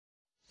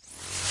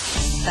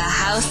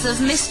House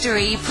of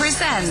Mystery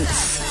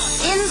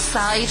presents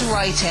Inside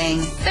Writing,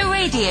 the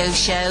radio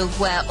show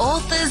where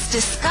authors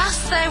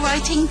discuss their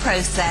writing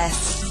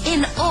process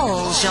in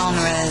all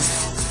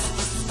genres.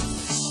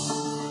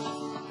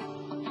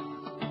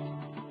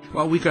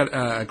 Well, we've got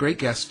a great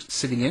guest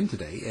sitting in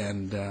today,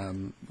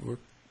 and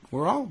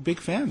we're all big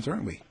fans,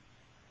 aren't we?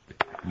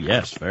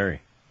 Yes,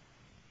 very.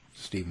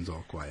 Stephen's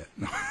all quiet.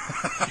 No,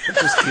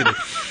 just kidding.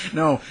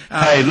 No.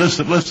 Hey,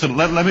 listen.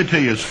 Let me tell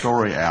you a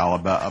story, Al,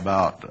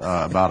 about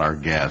our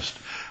guest.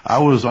 I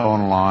was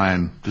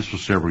online. This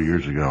was several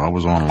years ago. I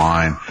was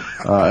online,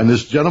 and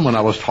this gentleman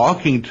I was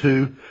talking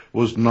to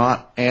was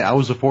not. I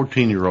was a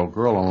 14-year-old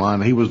girl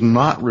online. He was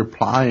not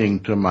replying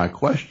to my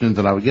questions,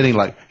 and I was getting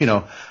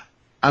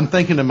I'm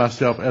thinking to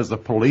myself as a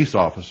police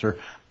officer,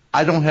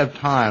 I don't have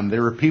time.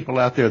 There are people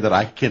out there that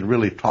I can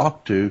really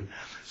talk to.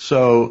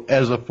 So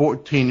as a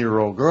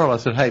 14-year-old girl, I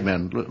said, hey,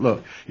 man,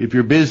 look, if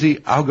you're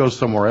busy, I'll go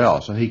somewhere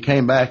else. And he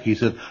came back. He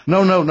said,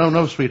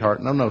 no,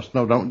 sweetheart. No,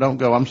 don't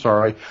go. I'm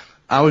sorry.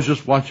 I was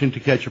just watching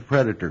To Catch a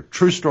Predator.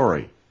 True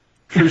story.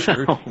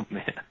 Oh,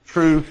 man.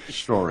 True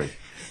story.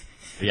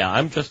 Yeah,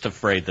 I'm just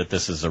afraid that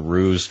this is a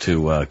ruse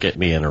to get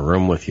me in a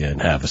room with you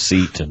and have a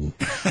seat and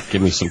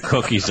give me some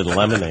cookies and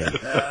lemonade.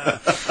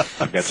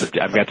 I've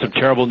got some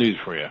terrible news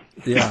for you.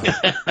 Yeah.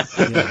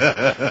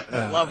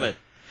 Love it.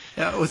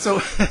 Yeah, so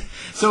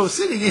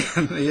sitting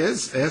in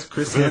is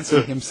Chris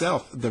Hansen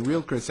himself, the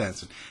real Chris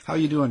Hansen. How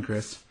you doing,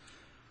 Chris?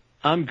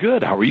 I'm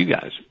good. How are you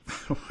guys?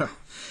 Well,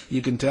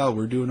 you can tell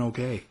we're doing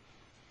okay.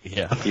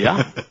 Yeah.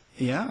 Yeah?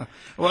 Yeah.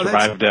 Well,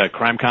 survived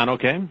CrimeCon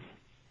okay?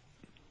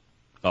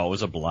 Oh, it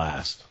was a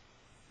blast.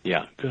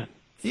 Yeah, good.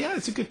 Yeah,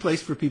 it's a good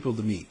place for people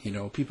to meet. You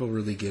know, people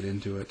really get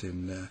into it,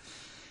 and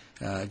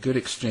good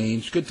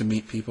exchange, good to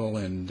meet people,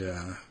 and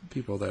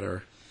people that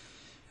are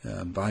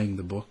buying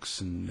the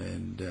books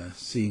and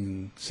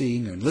seeing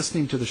and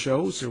listening to the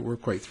shows. So we're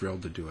quite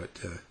thrilled to do it.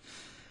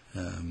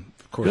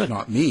 Of course, good.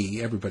 Not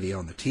me. Everybody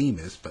on the team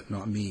is, but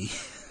not me.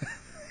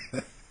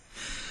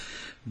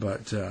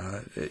 But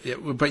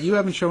you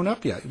haven't shown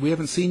up yet. We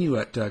haven't seen you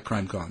at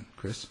CrimeCon,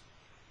 Chris.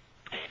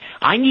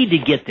 I need to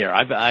get there.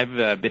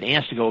 I've been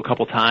asked to go a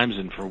couple times,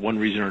 and for one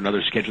reason or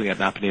another, scheduling, I've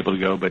not been able to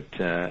go. But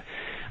I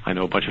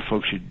know a bunch of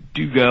folks who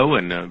do go,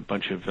 and a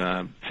bunch of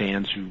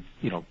fans who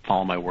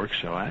follow my work.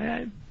 So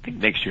I think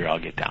next year I'll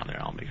get down there.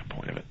 I'll make a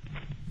point of it.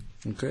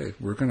 Okay,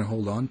 we're going to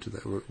hold on to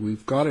that.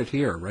 We've got it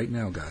here right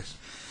now, guys.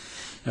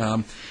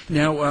 All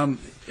right, on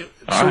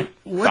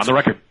the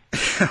record.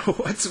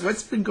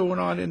 What's been going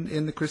on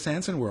in the Chris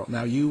Hansen world?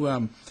 Now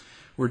you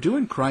we're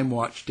doing Crime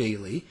Watch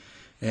Daily.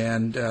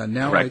 And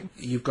now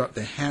you've got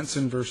the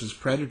Hansen versus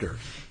Predator,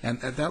 and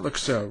that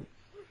looks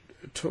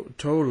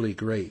totally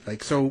great.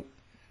 So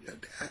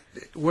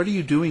what are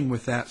you doing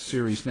with that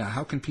series now?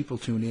 How can people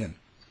tune in?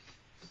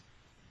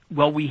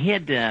 Well, we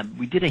did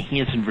a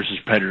Hansen versus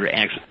Predator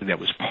actually that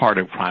was part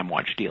of Crime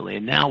Watch Daily,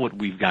 and now what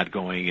we've got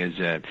going is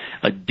a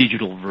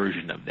digital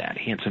version of that,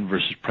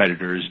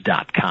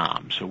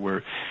 HansenVersusPredators.com. So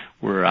we're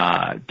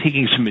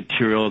taking some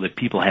material that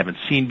people haven't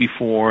seen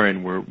before,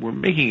 and we're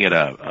making it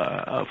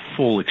a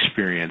full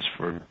experience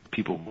for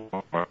people who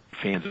are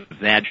fans of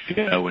that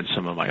show and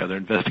some of my other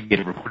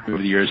investigative reporting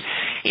over the years.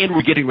 And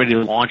we're getting ready to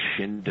launch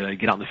and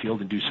get out in the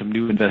field and do some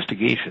new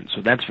investigations.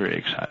 So that's very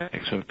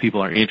exciting. So if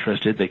people are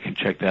interested, they can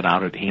check that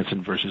out at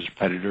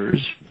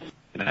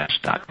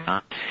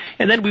HansenVersusPredators.com.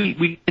 And then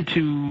we get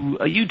to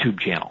a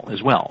YouTube channel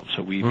as well.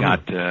 So we've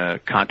got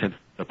content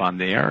up on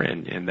there,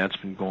 and that's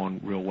been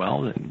going real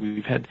well. And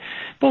we've had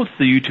both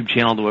the YouTube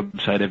channel and the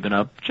website have been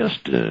up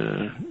just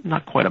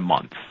not quite a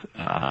month,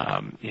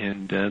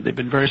 and they've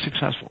been very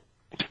successful.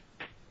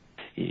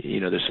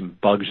 There's some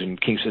bugs and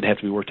kinks that have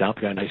to be worked out.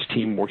 We've got a nice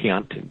team working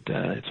on it, and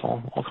it's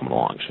all coming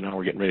along. So now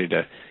we're getting ready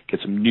to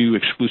get some new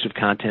exclusive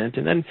content,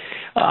 and then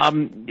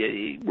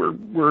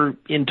we're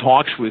in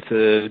talks with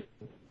 2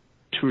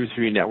 or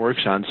 3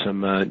 networks on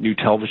some new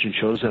television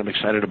shows that I'm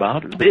excited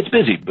about. It's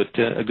busy, but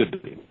a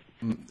good busy.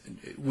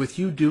 With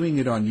you doing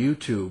it on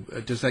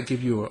YouTube, does that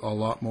give you a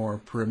lot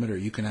more perimeter?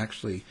 You can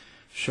actually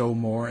show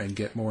more and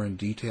get more in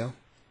detail?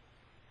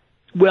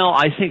 Well,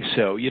 I think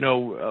so.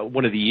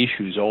 One of the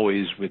issues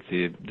always with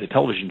the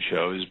television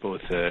shows,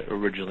 both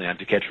originally on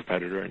To Catch a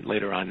Predator and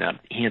later on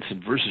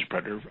Hansen versus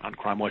Predator on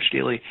Crime Watch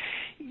Daily,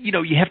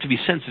 you have to be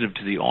sensitive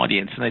to the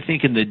audience. And I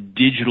think in the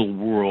digital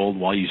world,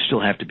 while you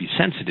still have to be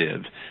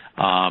sensitive,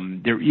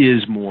 there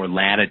is more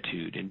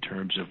latitude in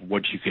terms of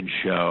what you can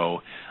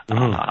show.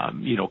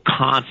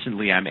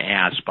 Constantly I'm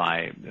asked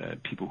by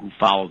people who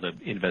follow the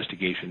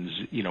investigations,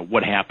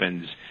 what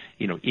happens,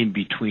 in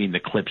between the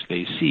clips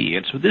they see.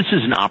 And so this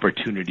is an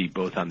opportunity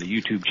both on the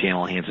YouTube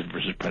channel, Hansen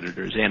versus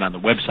Predators, and on the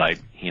website,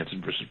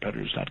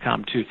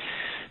 HansenVersusPredators.com, to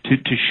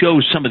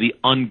show some of the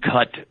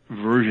uncut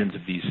versions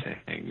of these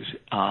things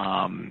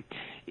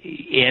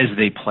as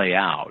they play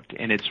out.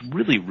 And it's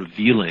really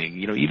revealing,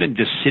 even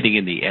just sitting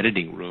in the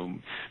editing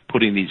room,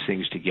 putting these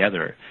things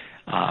together.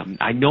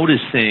 I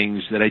noticed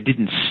things that I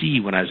didn't see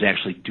when I was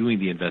actually doing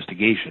the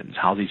investigations,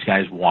 how these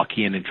guys walk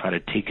in and try to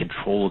take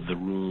control of the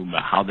room,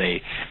 how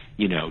they,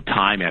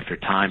 time after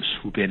time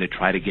swoop in to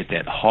try to get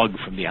that hug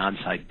from the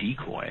onside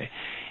decoy.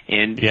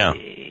 And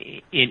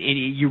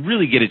you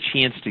really get a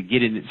chance to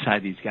get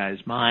inside these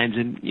guys' minds,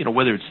 and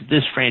whether it's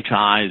this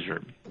franchise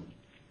or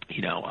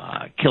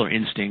Killer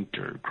Instinct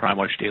or Crime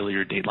Watch Daily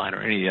or Dateline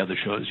or any of the other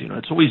shows,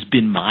 it's always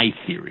been my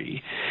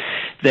theory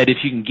that if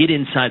you can get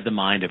inside the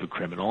mind of a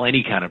criminal,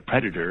 any kind of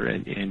predator,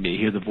 and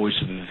hear the voice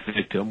of the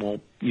victim,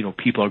 well,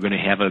 people are going to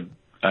have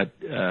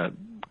a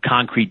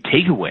concrete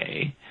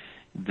takeaway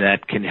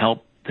that can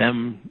help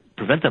them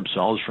prevent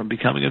themselves from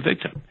becoming a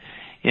victim.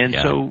 And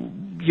so,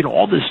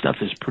 all this stuff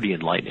is pretty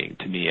enlightening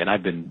to me, and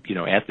I've been,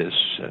 at this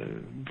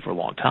for a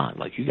long time,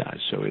 like you guys.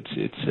 So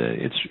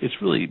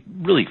it's really,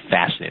 really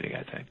fascinating,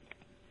 I think.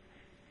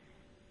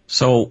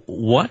 So,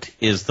 what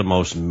is the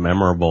most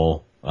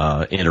memorable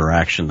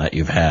interaction that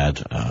you've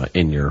had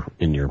in your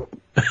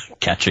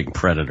catching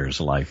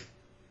predators life?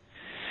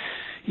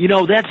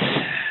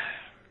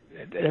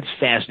 That's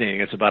fascinating.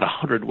 It's about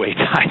 100-way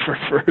tie for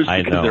first,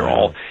 I because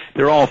know.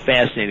 they're all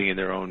fascinating in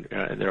their own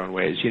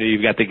ways.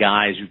 You've got the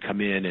guys who come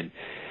in and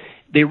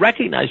they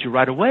recognize you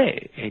right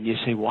away, and you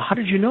say, "Well, how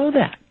did you know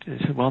that?" They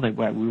said, "Well,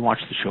 we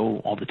watch the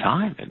show all the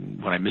time,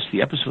 and when I miss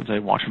the episodes, I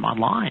watch them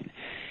online."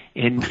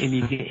 And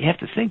you have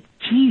to think,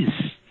 geez,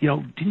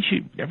 didn't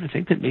you ever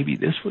think that maybe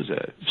this was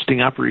a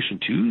sting operation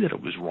too, that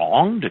it was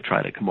wrong to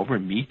try to come over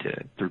and meet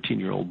a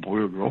 13-year-old boy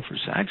or girl for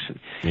sex? And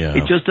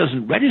it just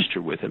doesn't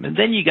register with them. And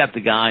then you got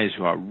the guys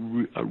who are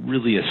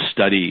really a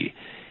study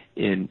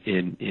in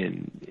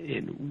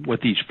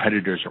what these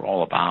predators are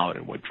all about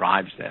and what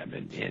drives them,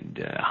 and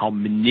how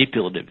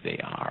manipulative they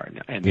are,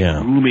 and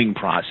the grooming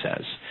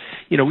process.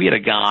 We had a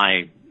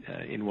guy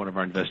in one of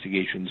our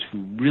investigations who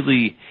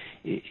really,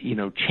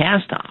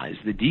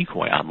 chastised the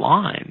decoy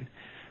online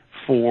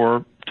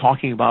for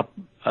talking about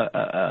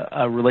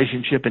a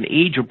relationship, an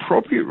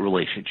age-appropriate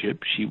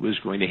relationship she was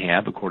going to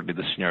have, according to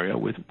the scenario,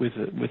 with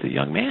a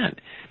young man.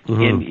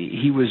 Mm-hmm. And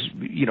he was,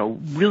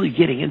 really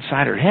getting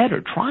inside her head,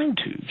 or trying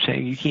to,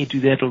 saying, "You can't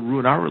do that; it'll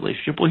ruin our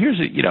relationship." Well, here's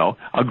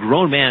a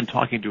grown man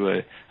talking to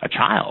a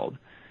child,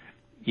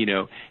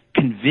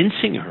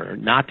 convincing her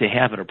not to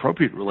have an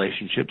appropriate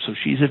relationship so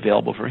she's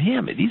available for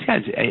him. And these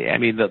guys,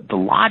 the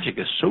logic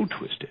is so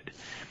twisted.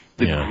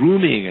 The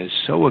grooming is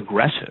so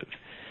aggressive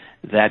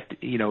that,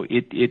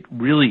 it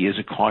really is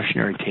a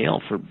cautionary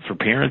tale for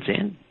parents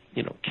and,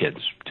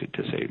 kids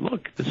to say,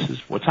 look, this is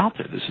what's out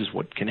there. This is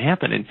what can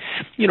happen. And,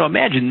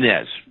 imagine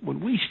this. When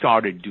we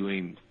started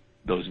doing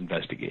those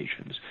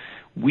investigations,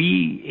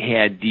 we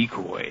had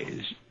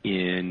decoys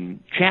in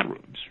chat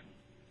rooms,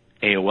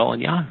 AOL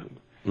and Yahoo.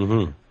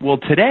 Mm-hmm. Well,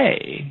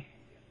 today,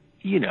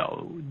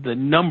 the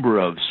number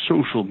of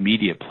social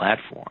media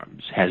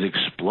platforms has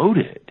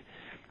exploded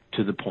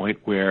to the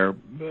point where,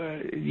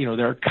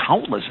 there are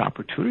countless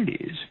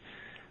opportunities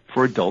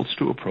for adults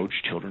to approach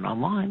children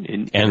online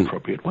in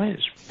inappropriate ways.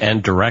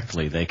 And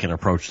directly, they can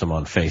approach them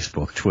on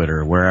Facebook,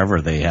 Twitter,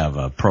 wherever they have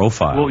a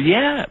profile.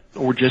 Well,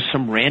 or just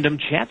some random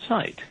chat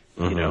site.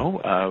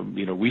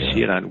 Mm-hmm. We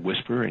see it on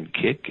Whisper and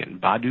Kick and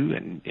Badu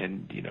and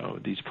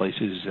these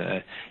places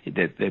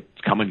that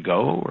come and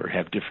go or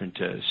have different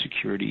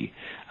security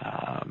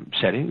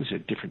settings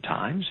at different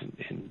times,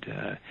 and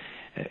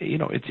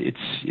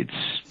it's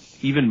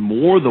even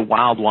more the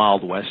wild,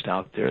 wild west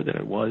out there than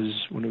it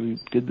was when we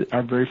did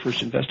our very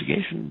first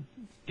investigation,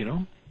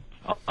 14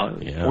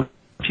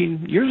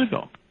 years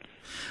ago.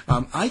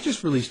 I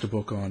just released a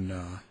book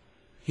on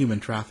human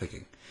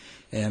trafficking.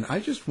 And I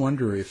just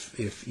wonder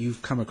if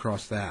you've come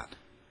across that.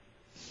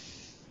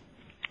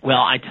 Well,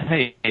 I tell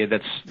you,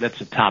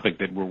 that's a topic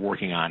that we're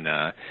working on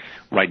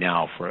right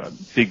now for a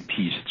big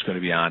piece. It's going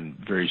to be on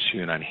very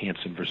soon on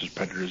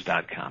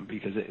HansenVersusPredators.com,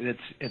 because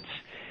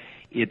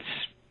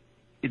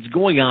it's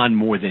going on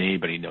more than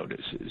anybody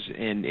notices.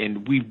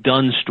 And we've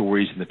done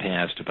stories in the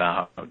past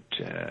about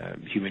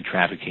human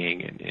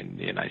trafficking,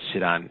 and I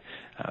sit on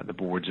the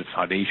boards of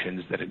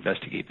foundations that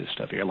investigate this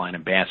stuff, Airline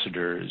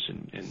Ambassadors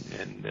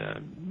and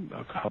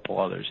a couple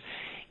others.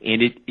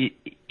 And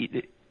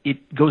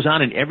it goes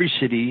on in every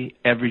city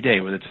every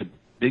day, whether it's a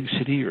big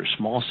city or a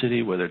small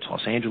city, whether it's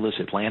Los Angeles,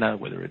 Atlanta,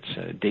 whether it's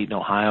Dayton,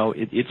 Ohio.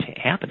 It's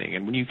happening.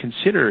 And when you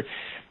consider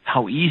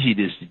how easy it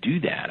is to do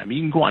that,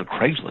 you can go on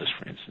Craigslist,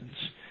 for instance,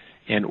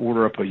 and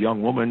order up a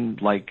young woman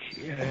like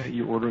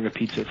you're ordering a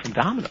pizza from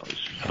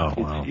Domino's. Oh,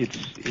 wow. It's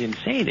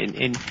insane.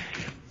 And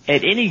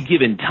at any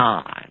given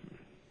time,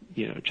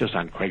 just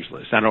on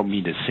Craigslist, I don't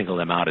mean to single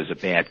them out as a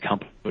bad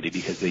company,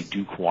 because they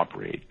do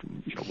cooperate,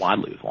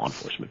 widely with law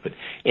enforcement. But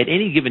at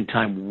any given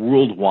time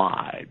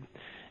worldwide,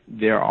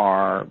 there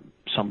are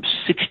some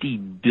 60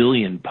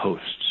 billion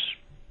posts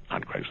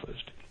on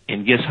Craigslist.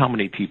 And guess how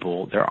many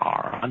people there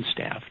are on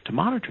staff to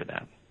monitor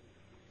that?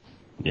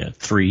 Yeah,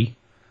 3.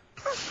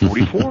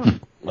 44.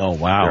 Oh,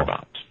 wow.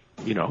 Thereabouts.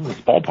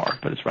 It's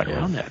ballpark, but it's right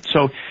around that.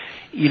 So,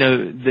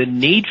 the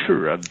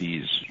nature of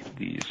these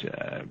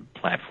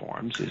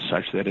platforms is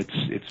such that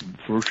it's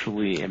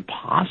virtually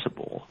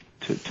impossible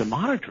to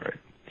monitor it.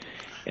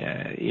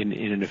 in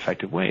an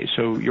effective way.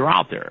 So you're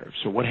out there.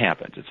 So what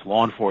happens? It's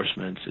law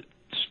enforcement.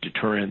 It's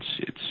deterrence.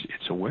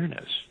 It's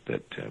awareness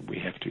that we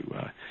have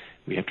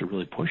to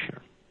really push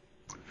here.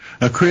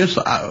 Chris,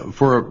 like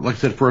I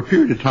said, for a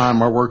period of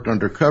time, I worked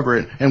undercover,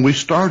 and we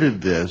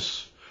started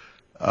this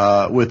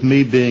with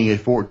me being a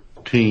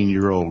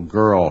 14-year-old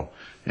girl.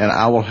 And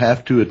I will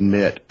have to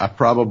admit, I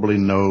probably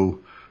know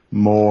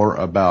more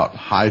about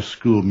High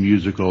School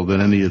Musical than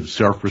any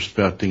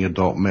self-respecting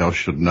adult male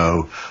should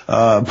know.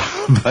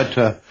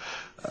 But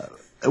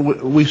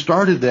we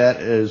started that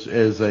as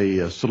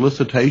a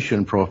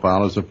solicitation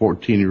profile as a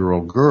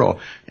 14-year-old girl,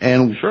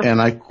 and Sure.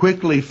 and I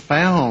quickly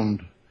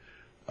found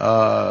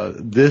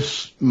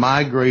this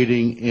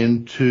migrating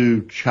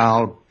into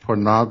child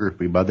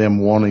pornography by them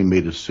wanting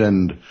me to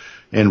send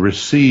and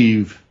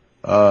receive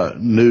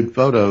nude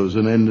photos,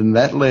 and then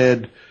that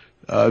led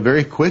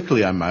very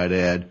quickly, I might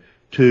add,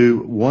 to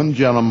one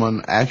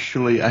gentleman.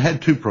 Actually, I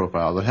had two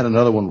profiles. I had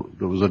another one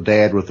that was a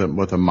dad with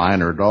a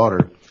minor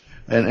daughter,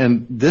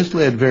 and this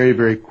led very,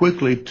 very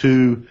quickly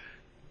to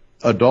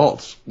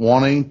adults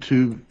wanting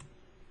to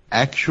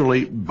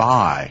actually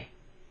buy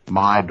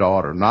my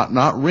daughter,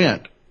 not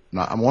rent.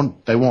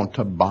 They want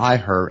to buy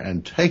her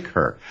and take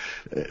her.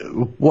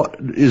 What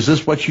is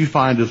this? What you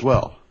find as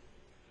well?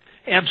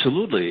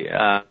 Absolutely.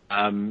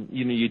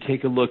 You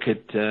take a look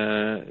at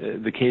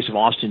the case of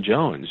Austin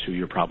Jones, who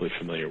you're probably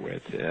familiar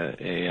with,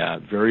 a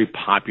very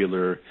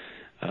popular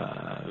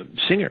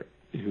singer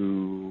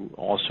who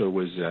also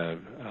was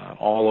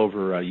all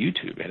over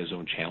YouTube, had his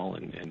own channel,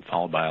 and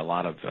followed by a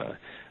lot of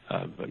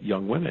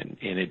young women.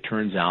 And it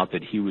turns out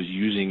that he was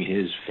using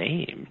his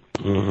fame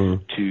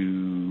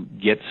to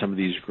get some of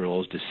these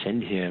girls to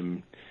send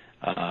him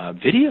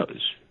videos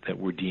that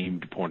were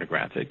deemed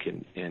pornographic,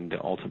 and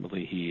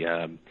ultimately he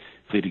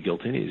pleaded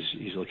guilty, and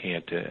he's looking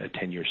at a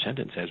 10-year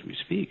sentence as we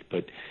speak.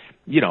 But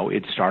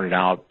it started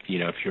out,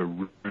 if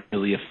you're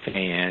really a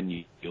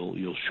fan,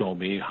 you'll show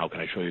me. How can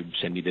I show you?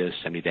 Send me this,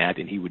 send me that,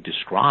 and he would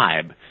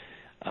describe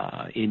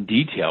in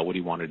detail what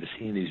he wanted to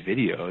see in these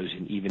videos,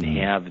 and even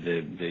have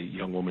the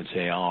young woman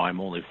say, "Oh, I'm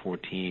only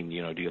 14.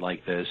 Do you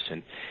like this?"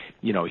 And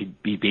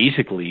he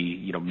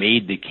basically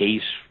made the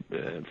case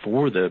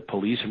for the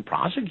police and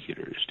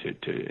prosecutors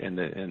and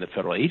the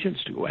federal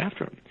agents to go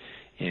after him,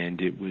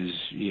 and it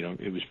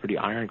was pretty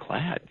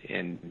ironclad,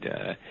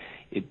 and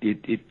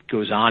it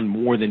goes on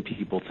more than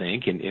people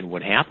think, and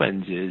what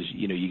happens is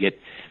you get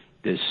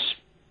this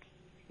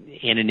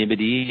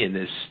anonymity and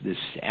this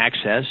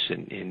access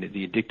and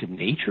the addictive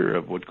nature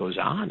of what goes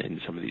on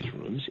in some of these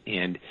rooms,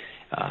 and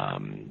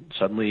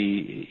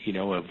suddenly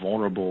a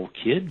vulnerable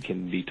kid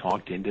can be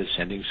talked into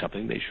sending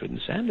something they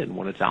shouldn't send, and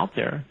when it's out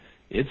there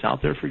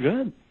for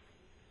good.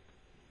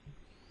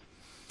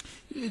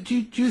 Do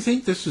you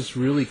think this is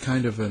really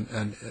kind of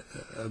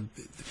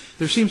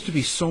there seems to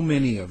be so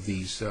many of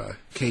these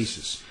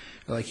cases.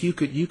 Like you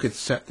could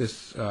set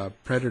this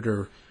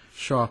predator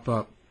shop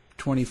up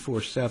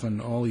 24/7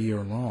 all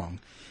year long,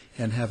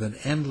 and have an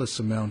endless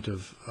amount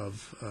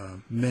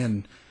of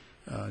men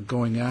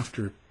going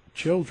after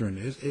children.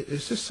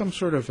 Is this some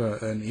sort of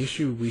an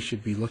issue we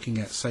should be looking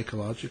at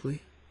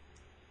psychologically?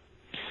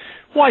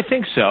 Well, I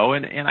think so,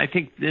 and I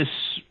think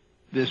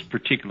this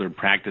particular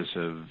practice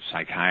of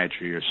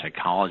psychiatry or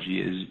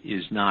psychology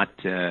is not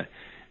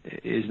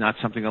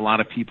something a lot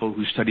of people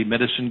who study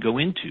medicine go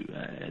into.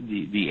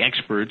 The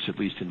experts, at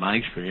least in my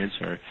experience,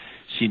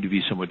 seem to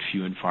be somewhat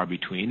few and far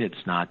between.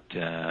 It's not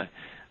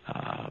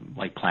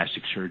like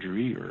plastic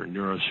surgery or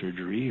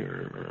neurosurgery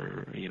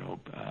or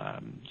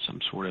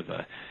some sort of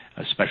a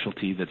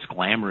specialty that's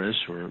glamorous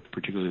or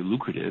particularly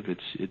lucrative.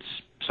 It's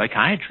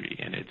psychiatry,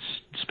 and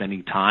it's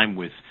spending time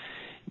with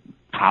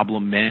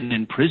problem men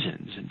in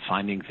prisons and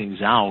finding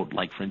things out.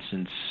 Like, for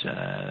instance,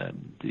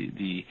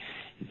 the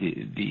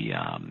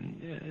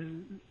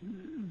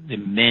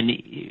men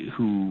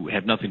who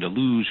have nothing to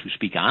lose, who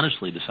speak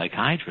honestly to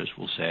psychiatrists,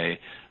 will say,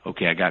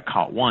 "Okay, I got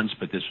caught once,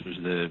 but this was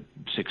the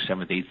 6th,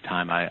 7th, 8th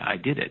time I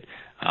did it."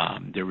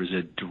 There was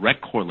a direct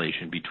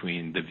correlation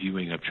between the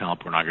viewing of child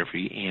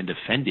pornography and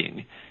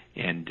offending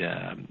and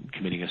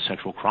committing a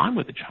sexual crime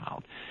with a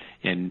child,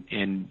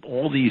 and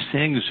all these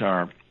things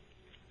are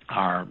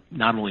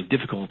not only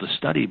difficult to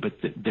study, but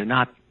they're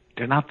not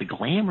the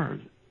glamour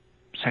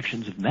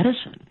sections of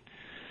medicine.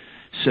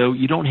 So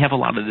you don't have a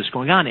lot of this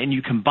going on, and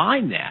you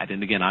combine that.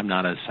 And again, I'm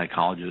not a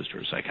psychologist or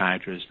a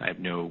psychiatrist. I have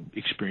no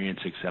experience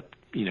except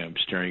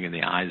staring in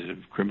the eyes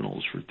of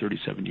criminals for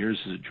 37 years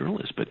as a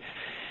journalist. But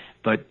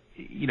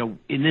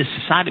in this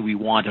society, we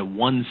want a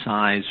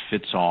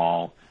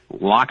one-size-fits-all,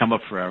 lock them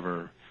up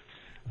forever.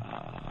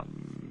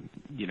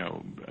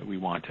 We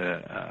want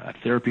a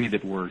therapy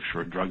that works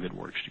or a drug that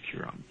works to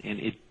cure them, and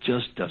it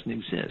just doesn't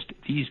exist.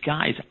 These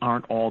guys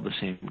aren't all the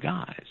same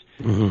guys.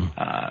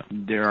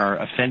 There are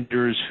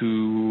offenders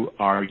who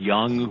are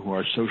young, who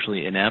are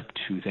socially inept,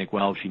 who think,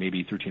 well, she may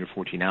be 13 or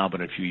 14 now, but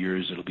in a few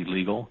years it'll be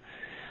legal.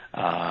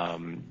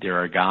 There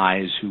are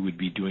guys who would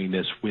be doing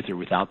this with or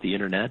without the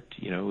internet,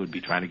 would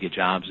be trying to get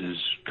jobs as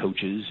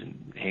coaches and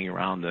hang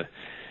around the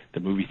the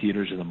movie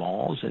theaters and the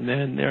malls, and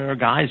then there are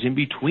guys in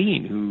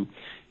between who,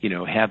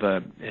 have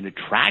an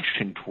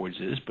attraction towards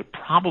this, but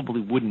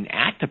probably wouldn't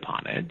act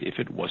upon it if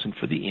it wasn't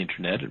for the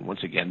internet, and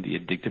once again, the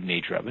addictive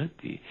nature of it,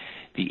 the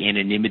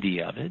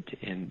anonymity of it,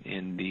 and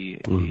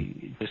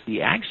just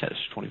the access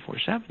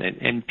 24/7.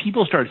 And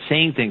people start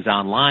saying things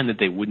online that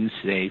they wouldn't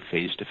say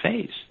face to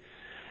face.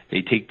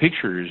 They take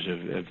pictures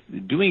of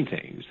doing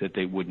things that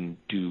they wouldn't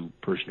do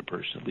person to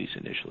person, at least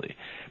initially.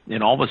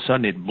 And all of a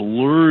sudden it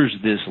blurs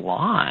this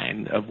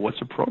line of what's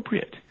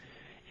appropriate.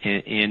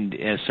 And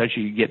as such,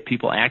 you get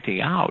people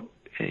acting out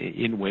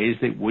in ways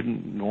they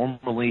wouldn't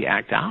normally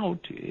act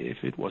out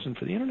if it wasn't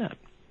for the internet.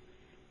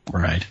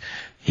 Right.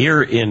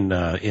 Here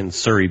in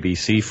Surrey,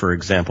 BC, for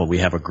example, we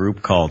have a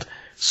group called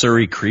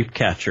Surrey Creep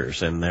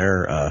Catchers, and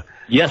they're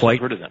Yes, I've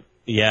heard of them.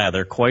 Yeah,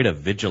 they're quite a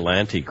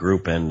vigilante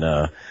group,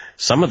 and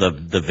some of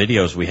the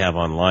videos we have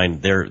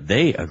online,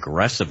 they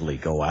aggressively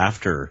go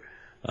after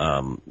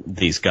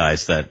these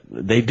guys. That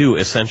they do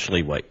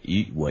essentially what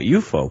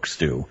you folks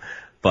do,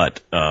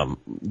 but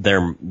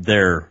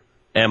their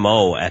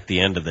MO at the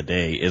end of the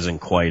day isn't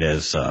quite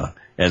as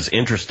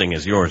interesting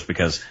as yours,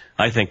 because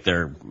I think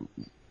they're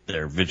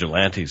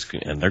vigilantes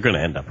and they're going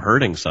to end up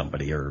hurting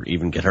somebody or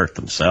even get hurt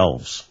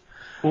themselves.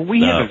 Well,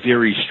 we have a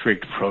very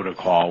strict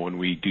protocol when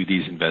we do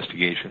these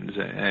investigations.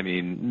 I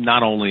mean,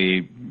 not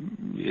only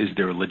is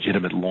there a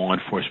legitimate law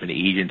enforcement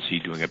agency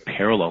doing a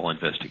parallel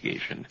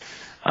investigation,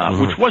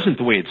 which wasn't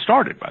the way it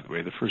started, by the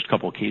way. The first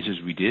couple of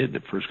cases we did, the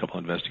first couple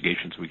of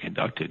investigations we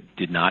conducted,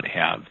 did not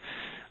have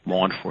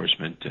law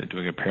enforcement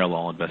doing a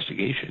parallel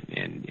investigation.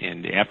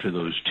 And after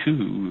those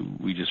two,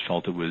 we just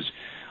felt it was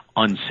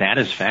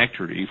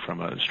unsatisfactory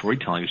from a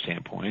storytelling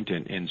standpoint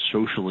and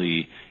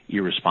socially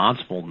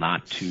irresponsible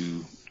not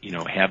to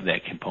have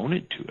that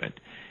component to it.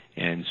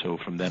 And so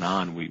from then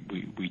on,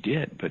 we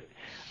did. But,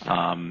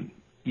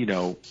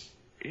 you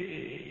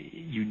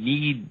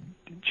need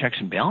checks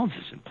and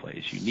balances in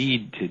place. You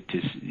need to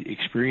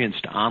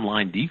experienced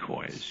online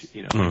decoys,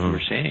 like you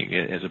were saying,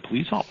 as a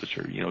police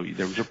officer,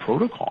 there was a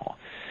protocol.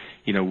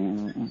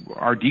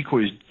 Our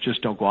decoys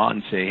just don't go out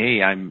and say,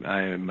 "Hey,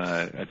 I'm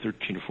a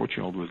 13 or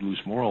 14-year-old with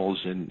loose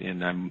morals,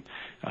 and I'm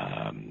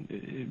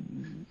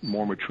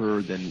more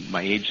mature than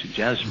my age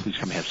suggests. Please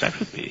come have sex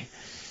with me."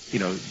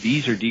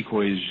 These are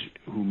decoys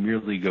who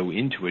merely go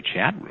into a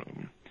chat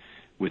room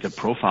with a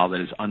profile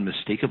that is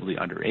unmistakably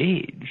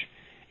underage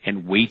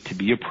and wait to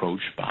be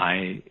approached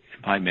by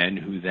men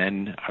who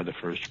then are the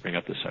first to bring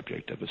up the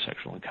subject of a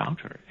sexual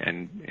encounter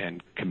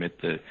and commit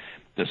the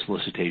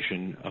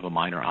solicitation of a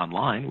minor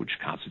online, which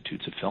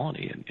constitutes a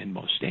felony in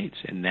most states.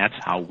 And that's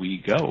how we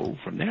go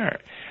from there.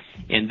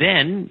 And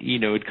then,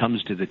 it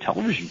comes to the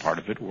television part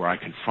of it, where I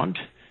confront,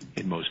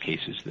 in most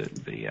cases, the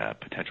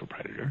potential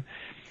predator.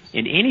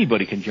 And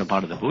anybody can jump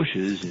out of the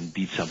bushes and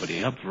beat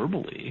somebody up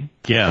verbally.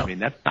 Yeah. I mean,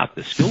 that's not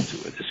the skill to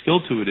it. The skill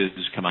to it is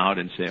to come out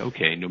and say,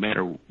 okay, no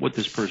matter what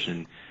this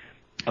person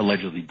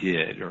allegedly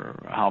did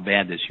or how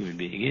bad this human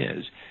being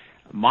is,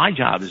 my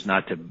job is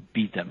not to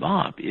beat them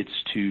up.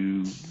 It's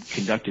to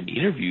conduct an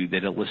interview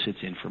that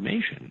elicits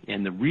information.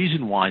 And the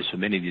reason why so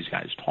many of these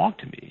guys talk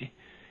to me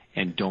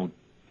and don't,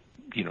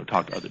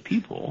 talk to other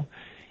people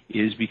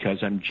is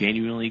because I'm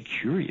genuinely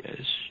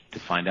curious to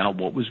find out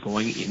what was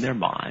going in their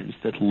minds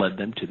that led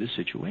them to this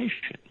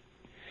situation.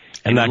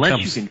 And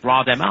unless you can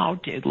draw them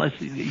out,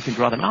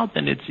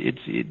 then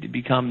it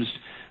becomes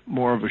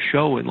more of a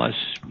show and less,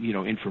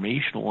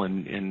 informational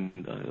and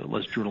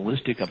less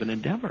journalistic of an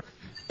endeavor.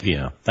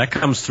 Yeah, that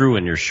comes through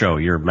in your show.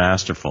 You're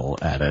masterful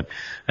at it,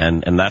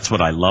 and that's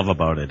what I love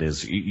about it.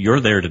 Is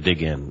you're there to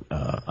dig in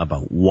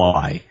about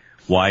why.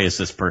 Why is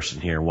this person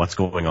here? What's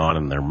going on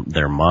in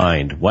their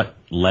mind? What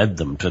led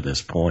them to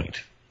this point?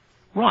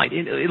 Right.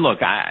 Look,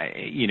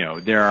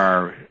 there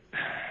are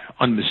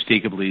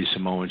unmistakably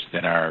some moments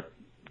that are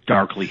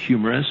darkly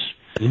humorous.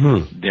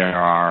 Mm-hmm. There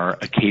are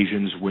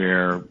occasions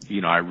where,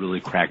 I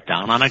really crack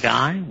down on a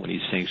guy when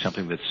he's saying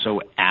something that's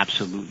so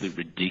absolutely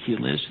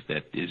ridiculous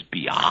that is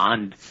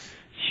beyond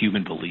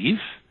human belief.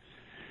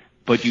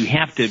 But you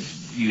have to,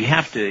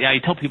 I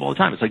tell people all the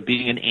time, it's like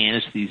being an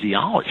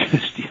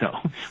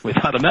anesthesiologist,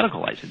 without a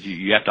medical license.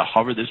 You have to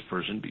hover this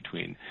person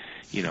between,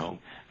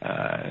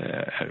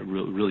 a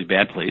really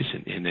bad place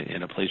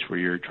and a place where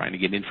you're trying to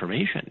get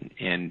information.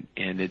 And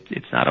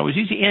it's not always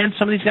easy. And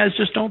some of these guys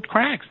just don't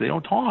crack. They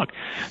don't talk.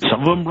 Some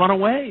of them run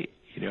away,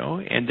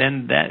 and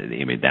then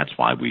that's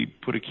why we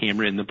put a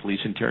camera in the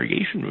police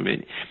interrogation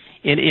room.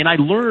 And I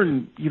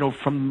learned,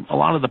 from a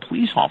lot of the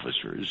police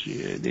officers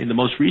in the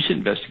most recent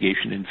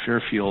investigation in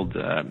Fairfield,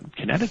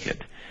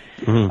 Connecticut.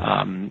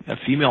 Mm-hmm. A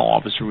female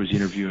officer was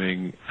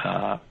interviewing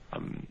a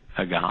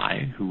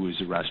guy who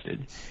was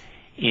arrested,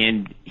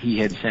 and he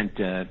had sent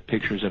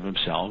pictures of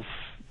himself,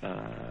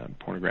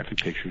 pornographic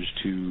pictures,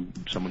 to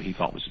someone he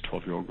thought was a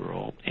 12-year-old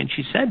girl. And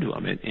she said to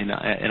him,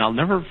 and I'll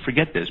never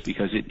forget this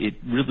because it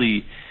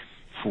really,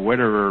 for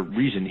whatever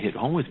reason, hit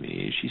home with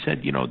me. She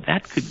said,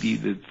 that could be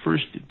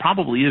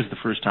probably is the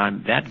first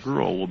time that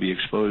girl will be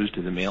exposed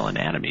to the male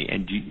anatomy.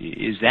 And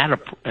is that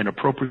an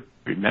appropriate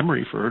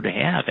memory for her to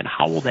have? And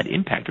how will that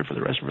impact her for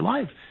the rest of her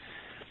life?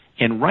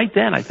 And right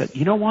then I thought,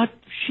 you know what?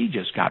 She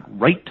just got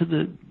right to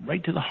the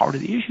heart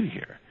of the issue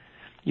here.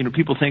 You know,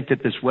 people think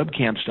that this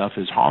webcam stuff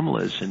is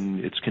harmless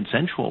and it's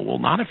consensual. Well,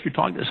 not if you're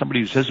talking to somebody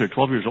who says they're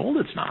 12 years old.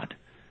 It's not.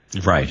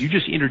 Right. You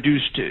just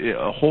introduced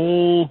a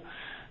whole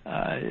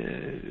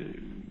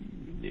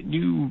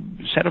new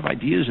set of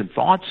ideas and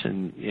thoughts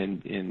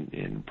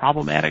and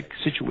problematic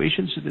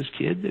situations to this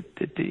kid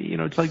that you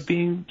know, it's like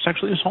being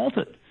sexually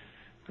assaulted.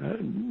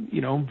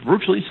 You know,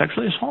 virtually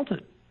sexually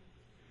assaulted.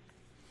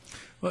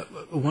 Well,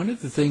 one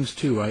of the things,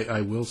 too,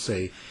 I will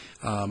say,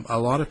 a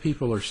lot of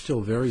people are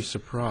still very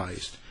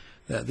surprised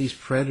that these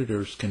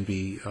predators can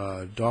be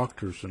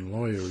doctors and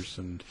lawyers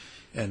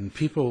and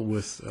people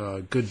with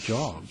good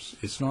jobs.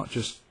 It's not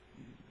just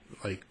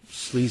like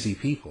sleazy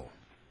people.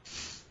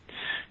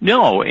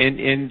 No,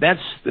 and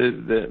that's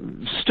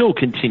the still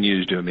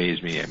continues to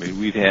amaze me. I mean,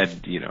 we've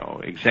had, you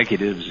know,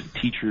 executives and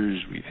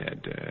teachers, we've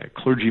had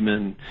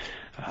clergymen,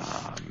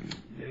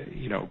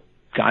 you know,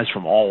 guys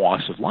from all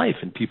walks of life,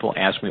 and people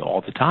ask me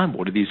all the time,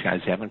 what do these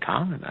guys have in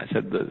common? I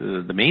said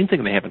the main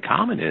thing they have in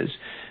common is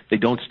they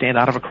don't stand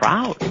out of a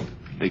crowd.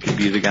 They could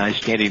be the guy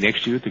standing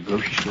next to you at the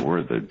grocery store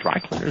or the dry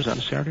cleaners on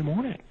a Saturday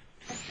morning.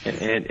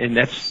 And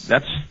that's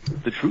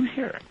the truth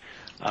here.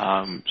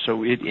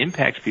 So it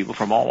impacts people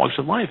from all walks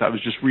of life. I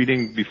was just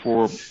reading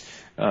before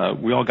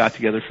we all got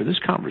together for this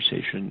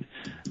conversation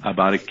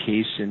about a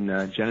case in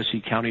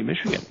Genesee County,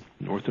 Michigan,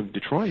 north of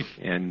Detroit.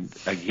 And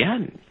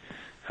again,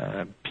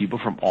 people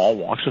from all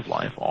walks of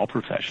life, all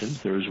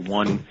professions. There was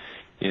one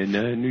in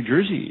New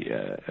Jersey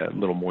a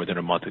little more than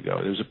a month ago.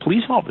 There was a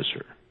police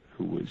officer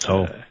who was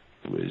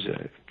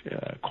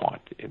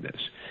caught in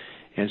this.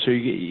 And so,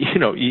 you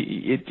know,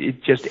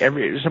 it just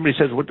somebody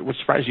says, what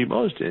surprised you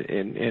most?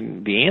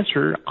 And the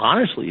answer,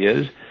 honestly,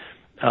 is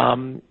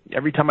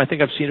every time I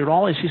think I've seen it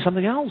all, I see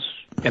something else.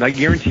 And I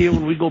guarantee you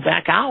when we go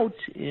back out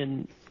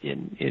in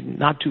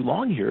not too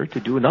long here to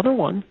do another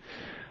one,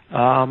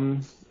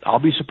 I'll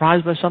be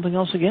surprised by something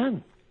else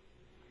again.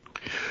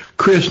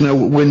 Chris, now,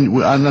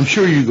 and I'm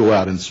sure you go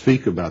out and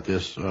speak about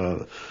this.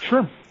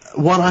 Sure.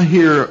 What I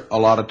hear a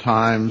lot of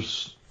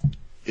times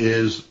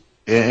is,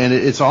 and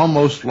it's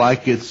almost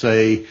like it's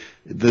the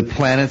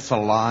planets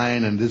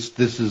align and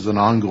this is an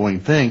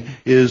ongoing thing,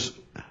 is,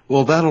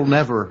 well, that'll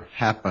never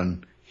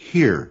happen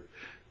here.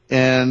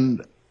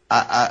 And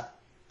I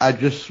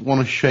just want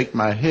to shake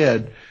my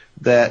head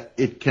that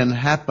it can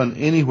happen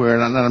anywhere,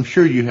 and I'm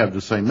sure you have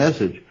the same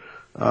message.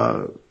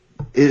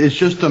 It's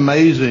just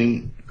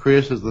amazing,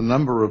 Chris, is the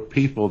number of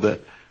people that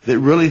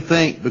really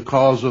think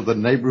because of the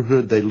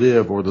neighborhood they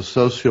live or the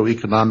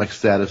socioeconomic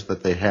status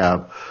that they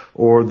have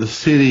or the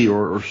city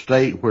or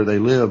state where they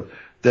live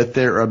that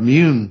they're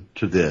immune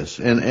to this.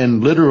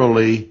 And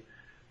literally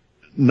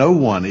no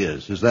one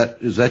is. Is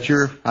that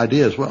your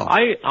idea as well?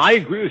 I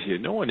agree with you.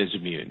 No one is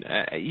immune.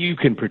 You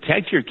can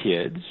protect your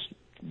kids.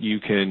 You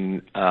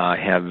can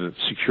have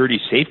security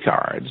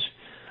safeguards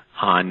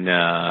on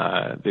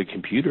the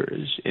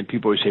computers, and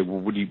people always say, "Well,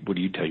 what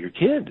do you tell your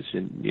kids?"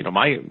 And you know,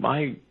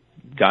 my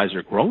guys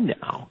are grown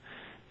now,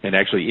 and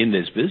actually in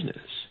this business,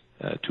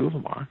 two of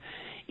them are,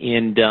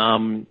 and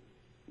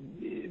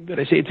but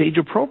I say it's age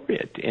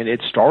appropriate, and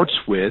it starts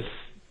with,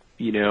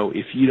 you know,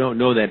 if you don't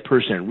know that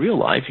person in real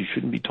life, you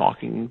shouldn't be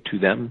talking to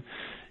them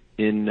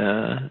in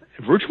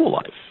virtual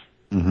life.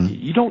 Mm-hmm.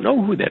 You don't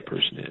know who that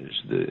person is.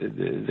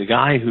 The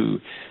guy who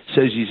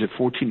says he's a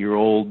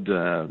 14-year-old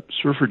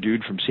surfer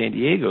dude from San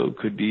Diego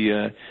could be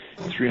a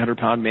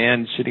 300-pound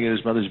man sitting in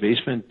his mother's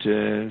basement,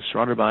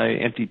 surrounded by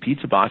empty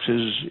pizza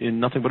boxes in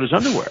nothing but his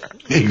underwear.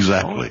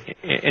 Exactly.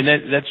 You know?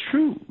 And that's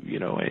true, you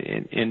know,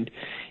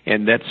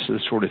 and that's the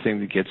sort of thing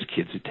that gets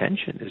kids'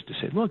 attention, is to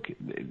say, look,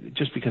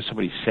 just because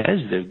somebody says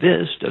they're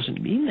this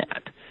doesn't mean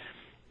that.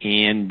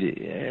 And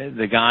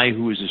the guy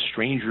who is a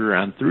stranger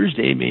on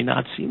Thursday may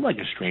not seem like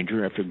a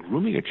stranger after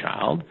grooming a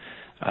child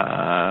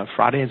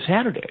Friday and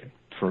Saturday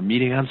for a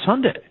meeting on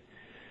Sunday,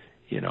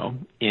 you know.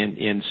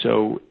 And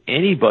so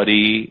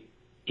anybody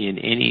in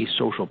any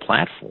social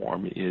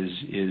platform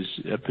is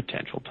a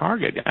potential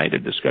target. I had a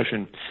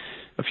discussion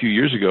a few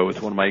years ago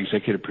with one of my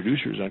executive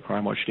producers on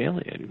Crime Watch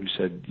Daily, and who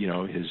said, you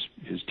know, his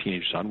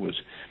teenage son was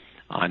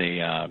on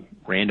a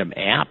random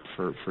app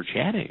for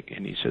chatting,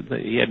 and he said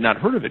that he had not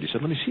heard of it. He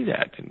said, "Let me see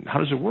that, and how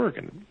does it work?"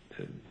 And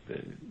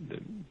the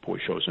boy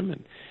shows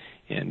him,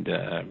 and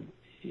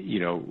you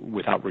know,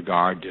 without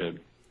regard to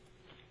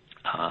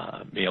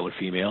male or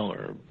female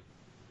or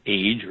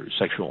age or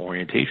sexual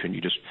orientation, you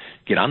just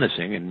get on this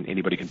thing, and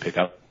anybody can pick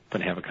up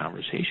and have a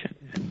conversation.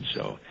 And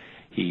so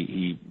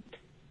he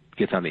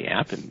gets on the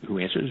app, and who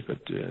answers but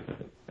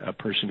a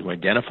person who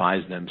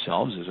identifies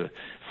themselves as a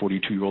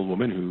 42-year-old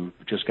woman who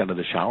just got out of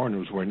the shower and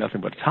was wearing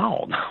nothing but a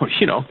towel. Now,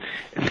 you know,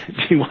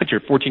 do you want your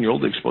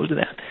 14-year-old exposed to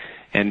that?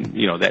 And,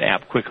 you know, that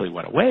app quickly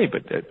went away,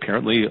 but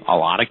apparently a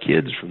lot of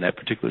kids from that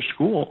particular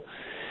school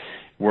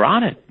were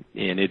on it,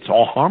 and it's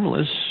all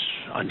harmless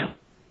until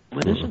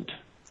it isn't.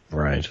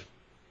 Right.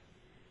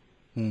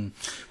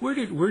 Where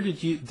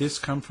did this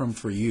come from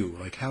for you?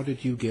 Like, how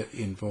did you get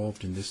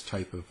involved in this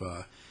type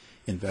of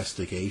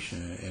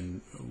investigation,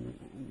 and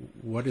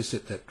what is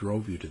it that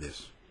drove you to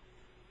this?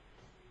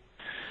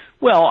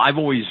 Well, I've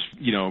always,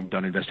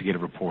 done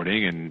investigative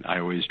reporting, and I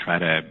always try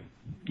to,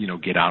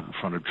 get out in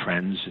front of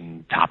trends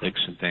and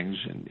topics and things.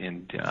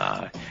 And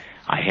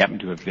I happen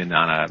to have been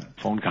on a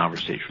phone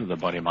conversation with a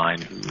buddy of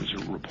mine who was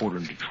a reporter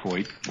in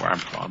Detroit, where I'm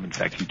from. In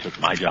fact, he took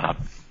my job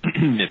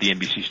at the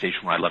NBC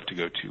station where I left to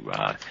go to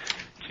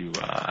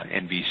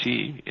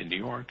NBC in New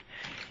York.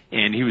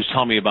 And he was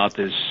telling me about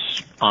this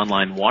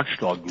online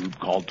watchdog group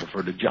called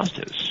Preferred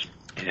Justice.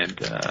 And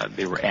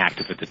they were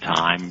active at the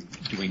time,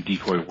 doing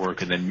decoy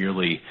work and then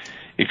merely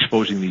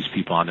exposing these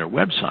people on their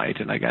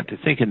website. And I got to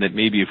thinking that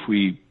maybe if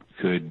we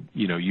could,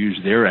 use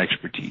their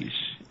expertise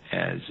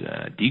as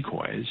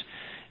decoys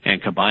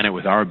and combine it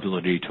with our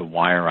ability to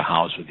wire a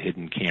house with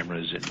hidden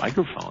cameras and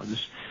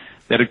microphones,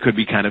 that it could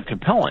be kind of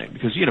compelling.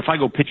 Because, if I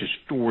go pitch a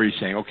story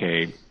saying,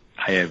 okay,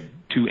 I have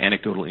 2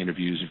 anecdotal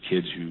interviews of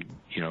kids who,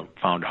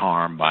 found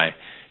harm by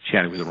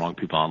chatting with the wrong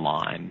people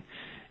online,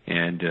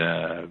 and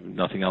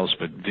nothing else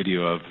but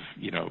video of,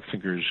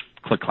 fingers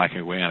click-clacking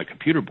away on a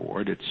computer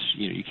board, it's,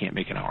 you can't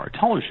make an hour of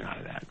television out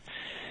of that.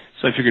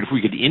 So I figured if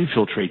we could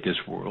infiltrate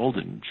this world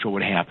and show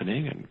it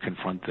happening and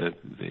confront the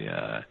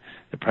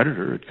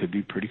predator, it could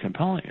be pretty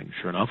compelling. And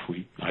sure enough,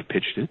 I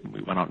pitched it, and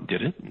we went out and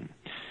did it, and,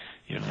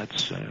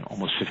 that's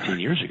almost 15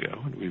 years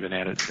ago, and we've been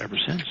at it ever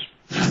since.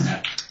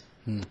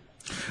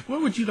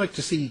 What would you like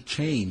to see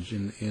change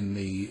in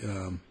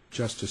the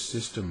justice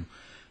system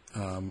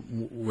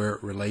where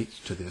it relates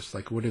to this?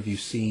 Like, what have you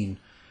seen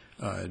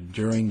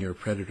during your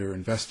predator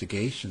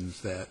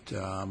investigations that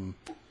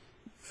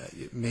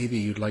maybe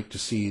you'd like to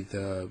see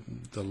the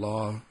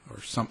law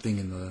or something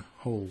in the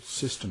whole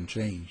system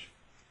change?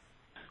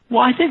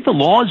 Well, I think the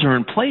laws are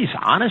in place,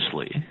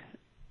 honestly.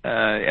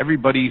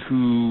 Everybody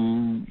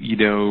who,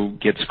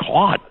 gets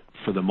caught,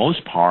 for the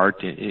most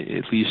part,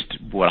 at least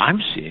what I'm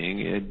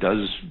seeing, it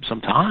does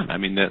some time. I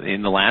mean,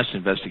 in the last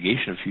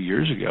investigation a few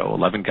years ago,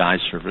 11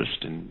 guys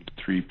serviced in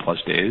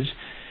 3+ days,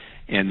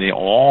 and they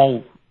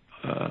all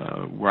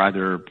were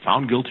either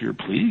found guilty or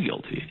pleaded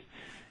guilty,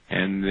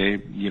 and they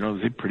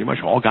pretty much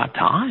all got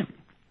time,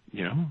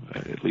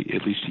 at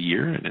least a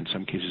year, and in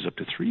some cases up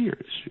to 3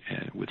 years,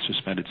 with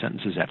suspended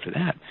sentences after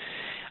that.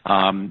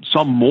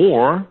 Some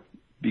more,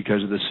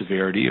 because of the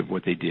severity of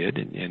what they did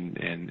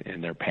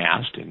in their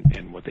past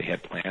and what they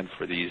had planned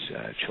for these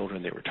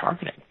children they were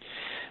targeting.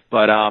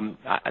 But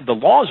the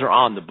laws are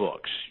on the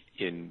books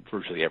in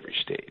virtually every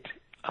state.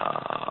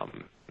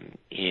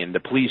 And the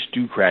police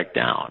do crack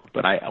down.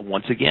 But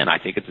once again, I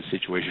think it's a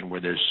situation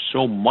where there's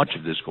so much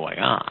of this going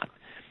on.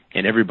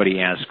 And everybody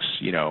asks,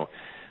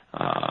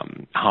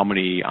 how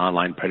many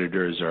online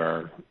predators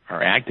are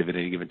active at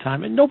any given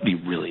time, and nobody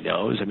really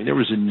knows. I mean, there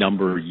was a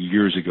number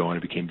years ago, and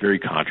it became very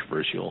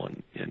controversial,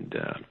 and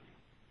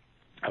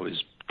I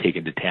was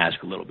taken to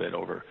task a little bit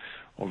over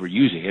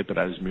using it, but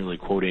I was merely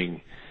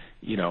quoting,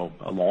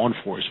 a law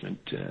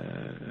enforcement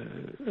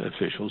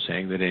official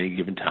saying that at any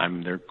given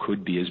time there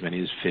could be as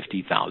many as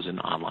 50,000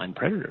 online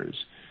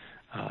predators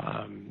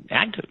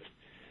active.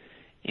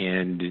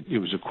 And it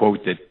was a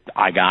quote that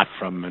I got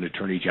from an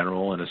attorney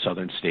general in a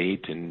southern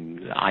state,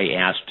 and I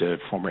asked a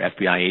former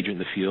FBI agent in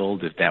the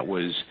field if that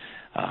was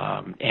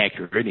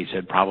accurate, and he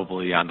said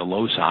probably on the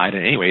low side.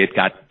 And anyway, it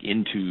got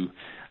into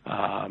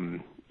the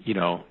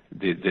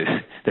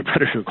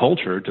predator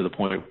culture to the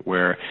point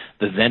where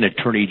the then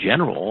Attorney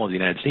General of the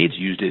United States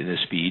used it in a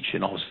speech,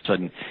 and all of a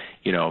sudden,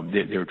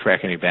 they were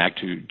tracking it back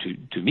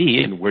to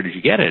me, and where did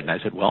you get it? And I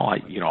said, well,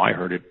 I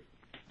heard it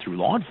through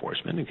law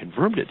enforcement and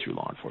confirmed it through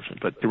law enforcement.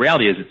 But the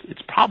reality is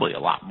it's probably a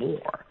lot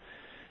more,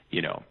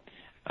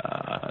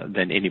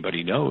 than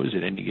anybody knows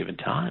at any given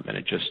time. And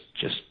it just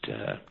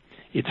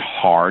it's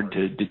hard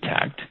to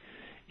detect.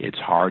 It's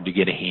hard to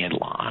get a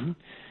handle on.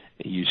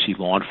 You see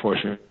law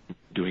enforcement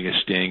doing a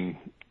sting,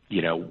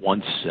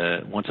 once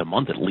a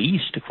month at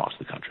least across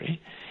the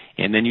country.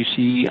 And then you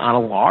see on a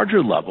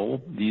larger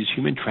level these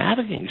human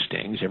trafficking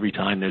stings every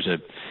time there's a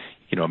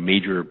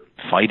major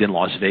fight in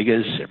Las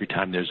Vegas, every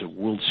time there's a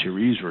World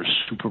Series or a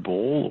Super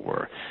Bowl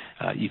or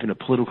even a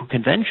political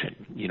convention.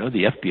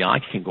 The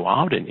FBI can go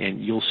out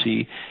and you'll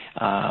see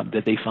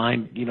that they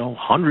find,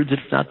 hundreds, if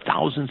not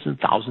thousands and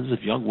thousands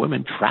of young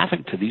women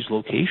trafficked to these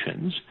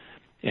locations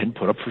and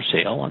put up for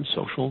sale on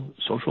social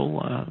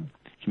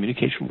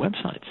communication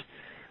websites.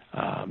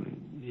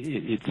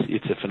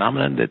 It's a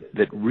phenomenon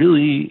that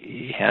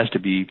really has to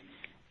be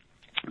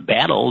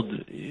battled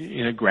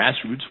in a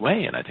grassroots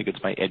way, and I think it's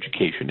by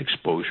education,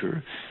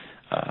 exposure,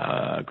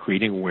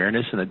 creating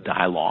awareness and a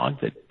dialogue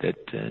that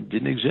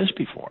didn't exist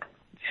before,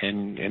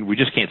 and we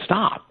just can't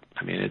stop.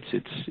 I mean,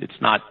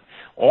 it's not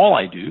all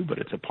I do, but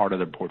it's a part of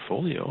the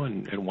portfolio,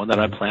 and one that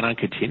I plan on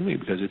continuing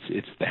because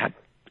it's that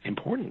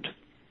important.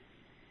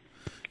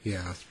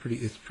 Yeah, it's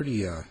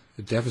pretty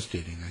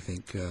devastating. I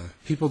think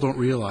people don't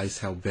realize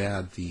how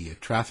bad the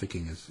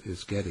trafficking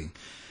is getting.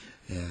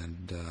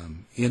 And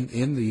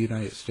in the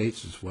United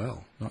States as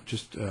well, not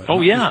just Well,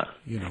 we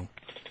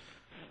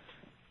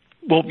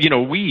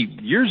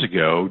years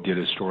ago did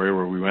a story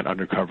where we went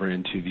undercover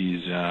into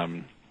these,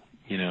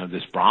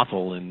 these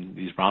brothels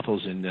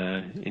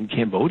in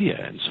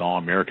Cambodia and saw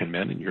American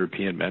men and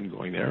European men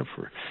going there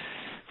for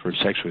for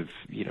sex with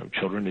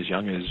children as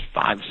young as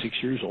 5,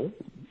 6 years old,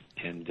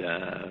 and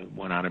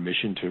went on a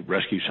mission to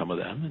rescue some of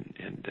them,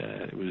 and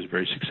it was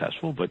very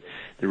successful. But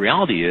the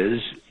reality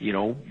is,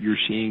 you're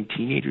seeing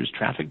teenagers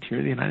trafficked here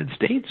in the United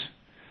States.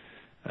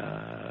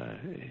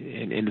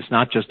 And it's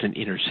not just an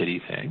inner city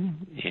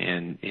thing,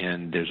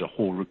 and there's a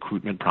whole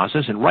recruitment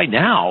process. And right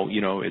now,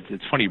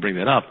 it's funny you bring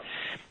that up.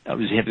 I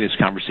was having this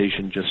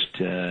conversation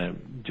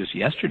just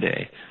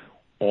yesterday.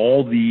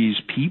 All these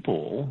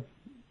people,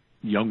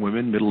 young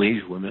women,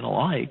 middle-aged women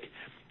alike,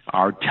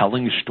 are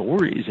telling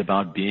stories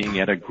about being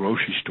at a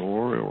grocery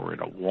store or at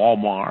a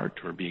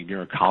Walmart or being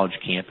near a college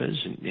campus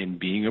and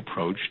being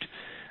approached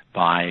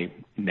by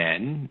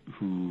men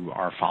who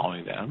are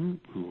following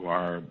them, who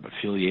are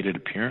affiliated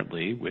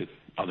apparently with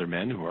other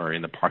men who are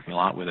in the parking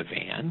lot with a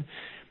van,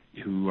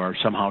 who are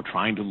somehow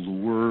trying to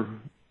lure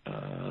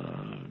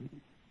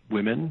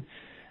women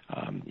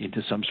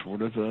into some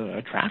sort of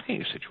a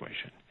trafficking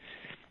situation.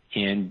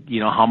 And,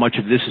 how much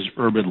of this is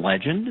urban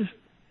legend?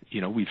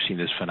 We've seen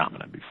this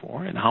phenomenon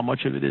before, and how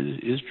much of it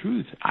is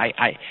truth.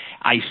 I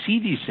see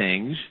these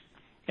things,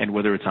 and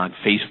whether it's on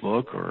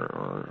Facebook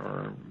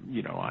or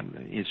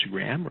on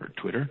Instagram or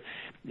Twitter,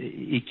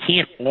 it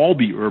can't all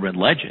be urban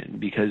legend,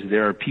 because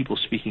there are people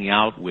speaking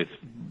out with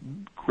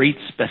great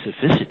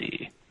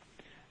specificity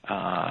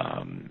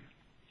and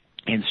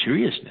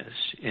seriousness,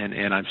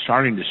 and I'm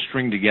starting to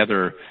string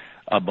together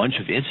a bunch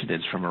of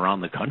incidents from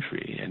around the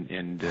country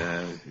and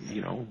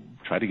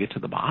try to get to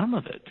the bottom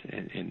of it.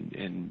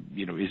 And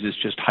is this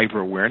just hyper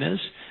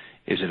awareness?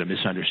 Is it a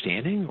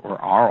misunderstanding,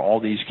 or are all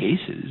these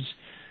cases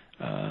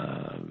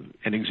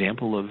an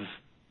example of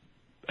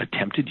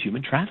attempted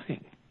human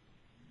trafficking?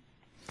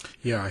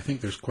 Yeah, I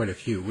think there's quite a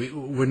few.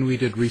 When we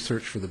did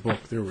research for the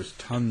book, there was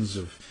tons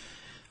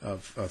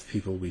of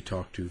people we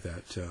talked to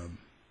that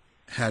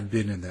had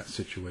been in that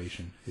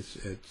situation. It's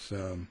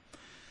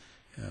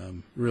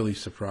really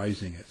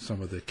surprising at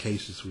some of the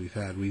cases we've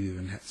had. We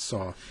even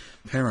saw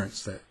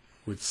parents that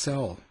would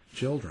sell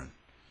children.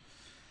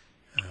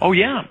 Oh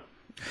yeah.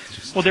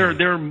 Well,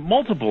 there are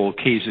multiple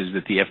cases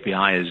that the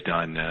FBI has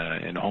done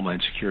in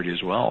Homeland Security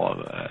as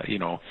well.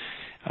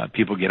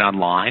 People get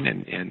online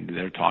and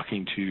they're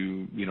talking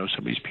to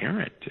somebody's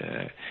parent.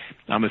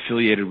 I'm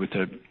affiliated with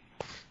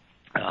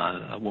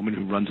a woman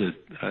who runs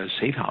a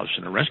safe house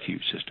and a rescue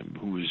system,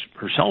 who is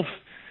herself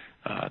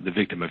the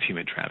victim of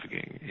human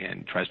trafficking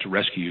and tries to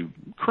rescue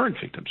current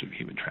victims of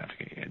human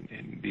trafficking.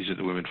 And these are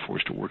the women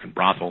forced to work in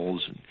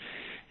brothels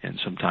and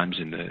sometimes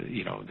in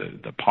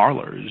the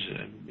parlors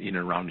in and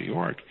around New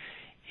York.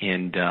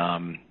 And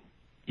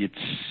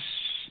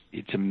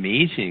it's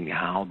amazing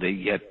how they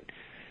get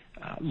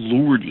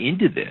lured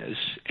into this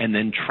and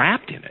then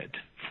trapped in it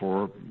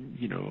for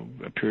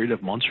a period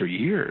of months or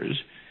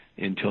years,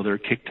 until they're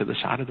kicked to the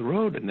side of the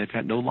road and they've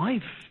got no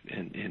life,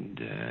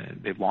 and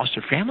they've lost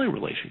their family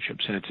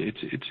relationships, and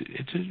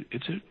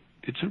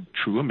it's a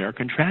true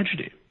American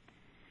tragedy.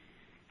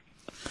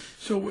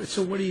 So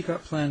what do you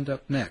got planned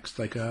up next?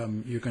 Like,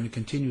 you're going to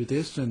continue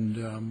this,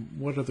 and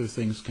what other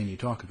things can you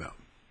talk about?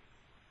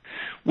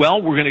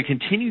 Well, we're going to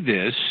continue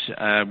this.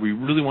 We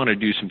really want to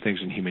do some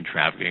things in human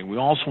trafficking. We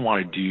also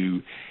want to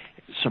do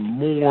some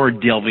more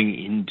delving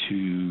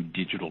into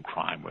digital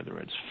crime, whether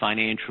it's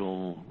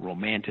financial,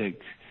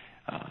 romantic,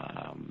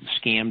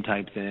 scam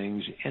type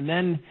things. And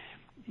then,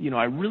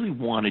 I really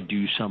want to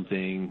do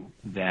something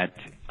that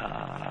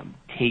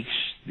takes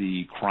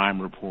the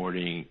crime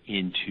reporting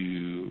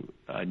into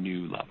a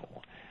new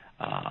level,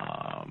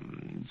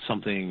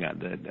 something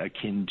that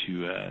akin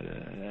to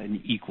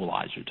an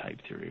equalizer type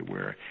theory,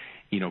 where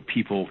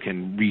people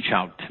can reach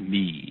out to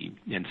me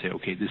and say,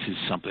 okay, this is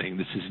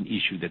an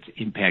issue that's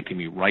impacting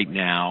me right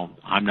now.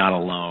 I'm not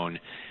alone.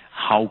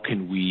 How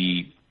can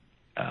we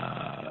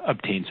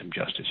obtain some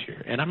justice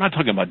here? And I'm not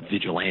talking about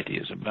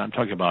vigilantism, but I'm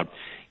talking about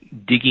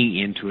digging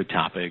into a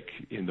topic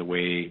in the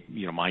way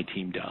my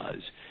team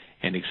does,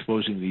 and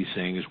exposing these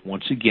things,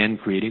 once again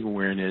creating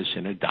awareness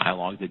and a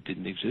dialogue that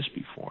didn't exist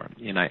before.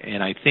 And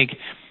I think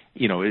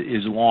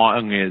as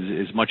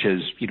much as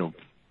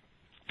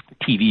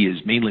TV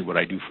is mainly what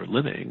I do for a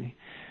living,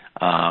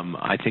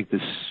 I think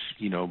this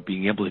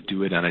being able to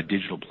do it on a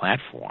digital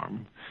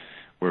platform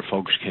where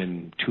folks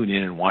can tune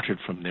in and watch it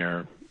from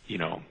their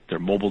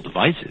mobile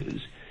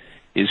devices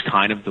is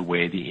kind of the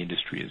way the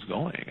industry is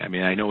going. I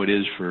mean, I know it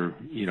is for,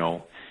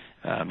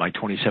 my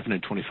 27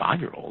 and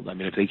 25-year-old. I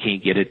mean, if they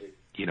can't get it,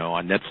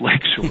 on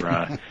Netflix or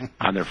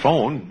on their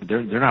phone,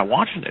 they're not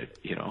watching it,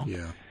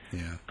 Yeah.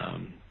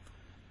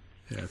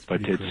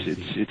 But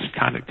it's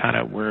kind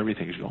of where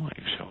everything's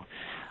going. So,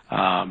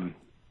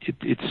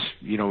 it's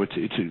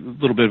a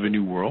little bit of a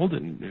new world,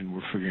 and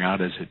we're figuring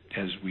out as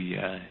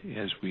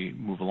we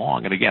move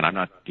along. And again, I'm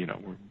not, we're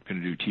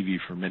going to do TV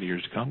for many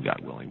years to come,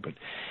 God willing, but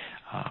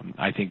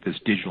I think this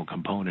digital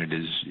component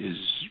is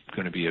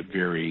going to be a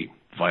very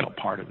vital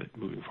part of it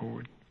moving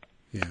forward.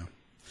 Yeah.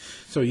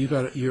 So you're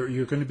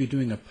going to be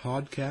doing a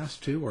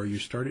podcast too, or you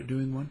started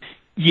doing one?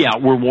 Yeah,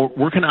 we're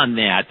working on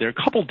that. There are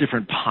a couple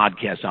different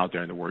podcasts out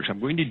there in the works. I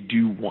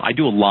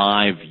do a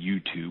live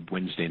YouTube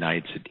Wednesday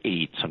nights at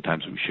 8.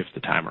 Sometimes we shift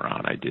the time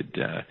around. I did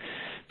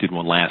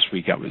one last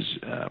week. I was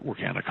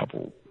working on a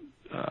couple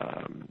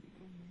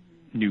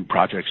new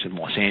projects in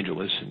Los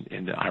Angeles,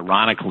 and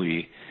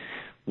ironically,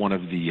 one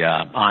of the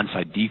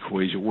on-site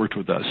decoys who worked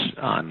with us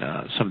on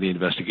some of the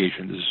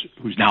investigations,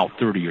 who's now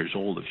 30 years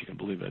old, if you can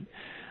believe it.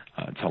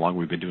 It's how long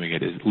we've been doing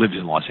it. Lives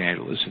in Los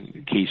Angeles,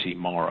 and Casey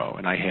Morrow,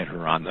 and I had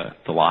her on the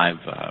live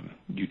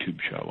YouTube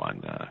show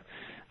on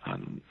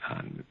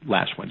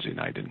last Wednesday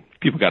night, and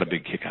people got a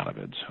big kick out of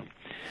it. So,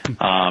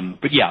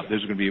 but yeah, we're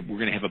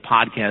going to have a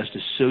podcast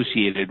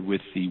associated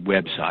with the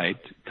website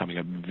coming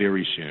up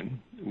very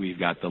soon. We've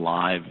got the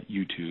live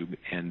YouTube,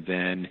 and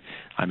then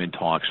I'm in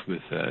talks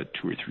with 2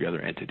 or 3 other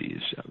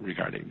entities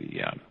regarding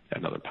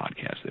another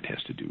podcast that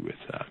has to do with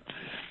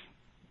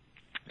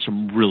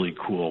some really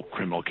cool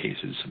criminal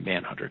cases, some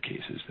manhunter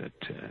cases that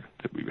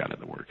we've got in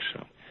the works.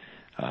 So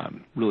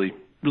really,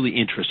 really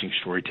interesting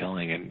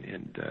storytelling,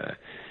 and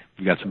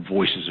we've got some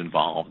voices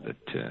involved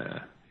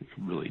that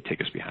really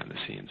take us behind the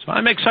scenes. So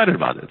I'm excited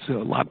about it. It's a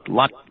lot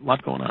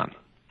going on.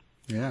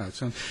 Yeah, it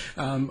sounds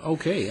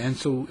okay. And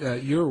so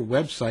your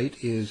website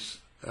is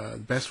the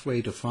best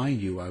way to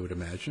find you, I would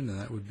imagine, and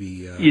that would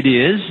be... It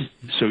is.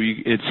 So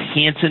it's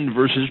Hansen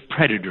versus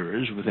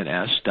Predators with an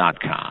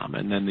S.com,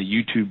 and then the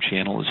YouTube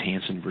channel is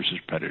Hansen versus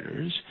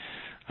Predators.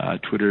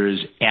 Twitter is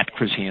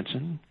 @Chris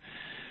Hansen.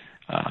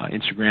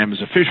 Instagram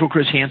is official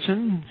Chris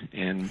Hansen,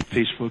 and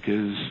Facebook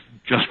is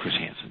just Chris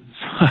Hansen.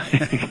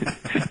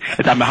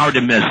 I'm hard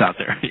to miss out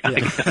there. Yeah.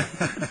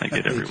 I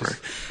get everywhere.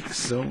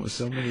 So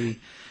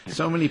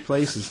many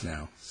places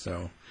now.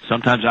 So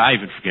sometimes I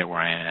even forget where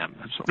I am.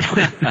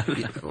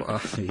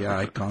 Yeah,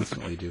 I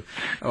constantly do.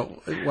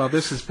 Oh, well,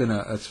 it's been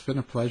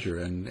a pleasure,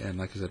 and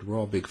like I said, we're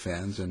all big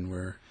fans, and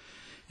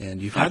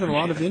you've had a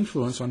lot of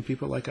influence on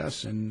people like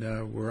us,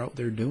 and we're out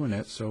there doing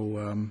it.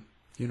 So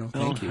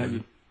thank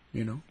you.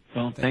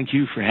 Well, thank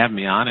you for having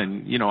me on,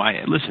 and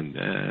listen.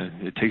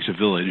 It takes a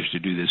village to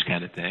do this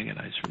kind of thing, and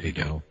I certainly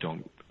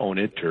don't own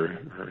it or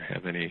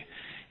have any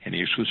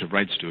exclusive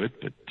rights to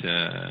it. But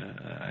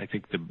I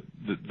think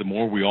the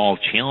more we all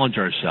challenge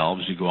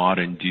ourselves to go out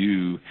and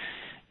do,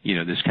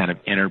 this kind of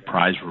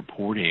enterprise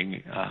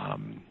reporting,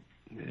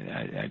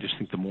 I just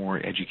think the more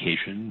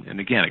education,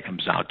 and again, it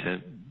comes out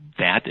to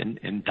that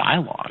and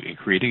dialogue, and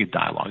creating a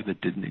dialogue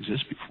that didn't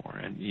exist before.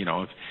 And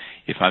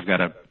if I've got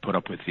to put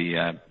up with the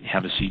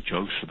have a seat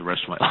jokes for the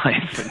rest of my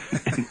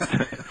life, and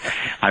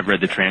I've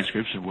read the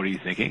transcripts, and what are you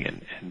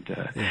thinking?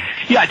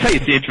 I tell you,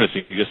 it's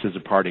interesting. Just as a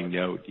parting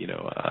note,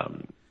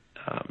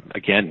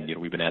 again,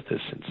 we've been at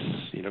this since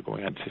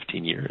going on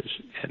 15 years,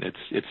 and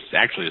it's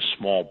actually a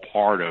small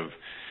part of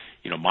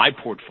my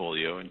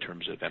portfolio in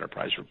terms of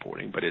enterprise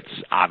reporting, but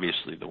it's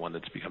obviously the one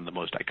that's become the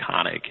most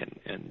iconic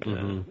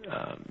and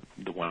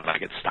the one I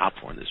get stopped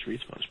for in the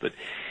streets most. But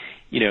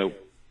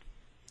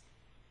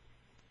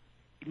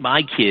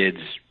my kids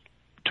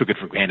took it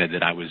for granted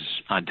that I was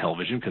on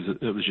television because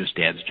it was just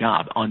Dad's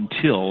job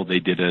until they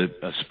did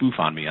a spoof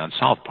on me on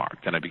South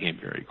Park. Then I became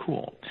very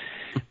cool.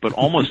 But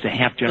almost a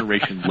half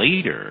generation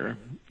later,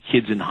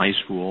 kids in high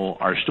school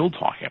are still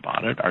talking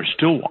about it, are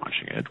still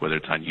watching it, whether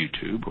it's on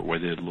YouTube or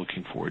whether they're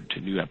looking forward to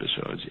new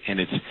episodes. And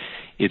it's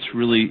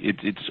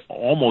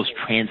almost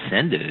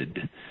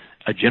transcended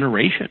a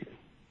generation,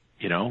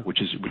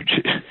 which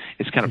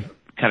it's kind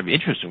of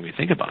interesting when you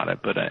think about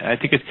it. But I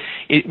think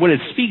what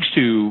it speaks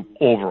to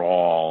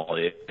overall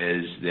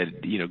is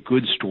that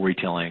good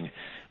storytelling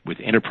with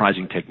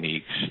enterprising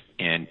techniques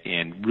and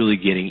really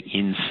getting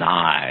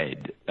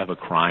inside of a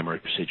crime or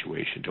a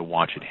situation to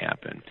watch it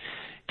happen,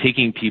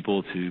 taking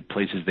people to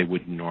places they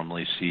wouldn't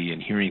normally see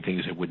and hearing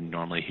things they wouldn't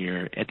normally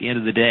hear. At the end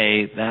of the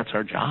day, that's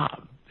our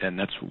job, and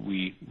that's what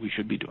we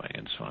should be doing.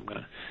 And so I'm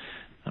going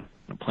to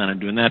plan on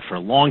doing that for a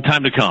long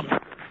time to come.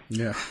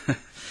 Yeah.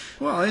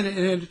 Well, and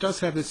it does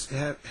have its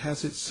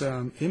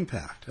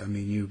impact. I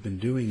mean, you've been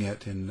doing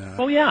it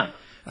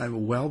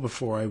well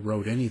before I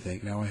wrote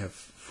anything. Now I have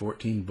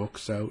 14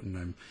 books out, and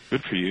I'm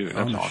good for you. That's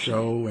on the awesome.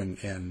 show,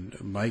 and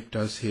Mike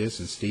does his,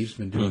 and Steve's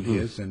been doing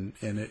his, and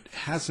it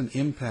has an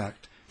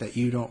impact that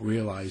you don't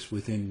realize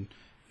within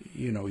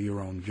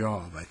your own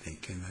job, I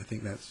think, and I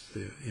think that's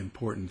the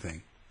important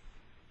thing.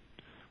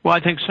 Well, I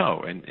think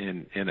so,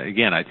 and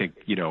again, I think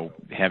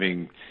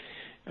having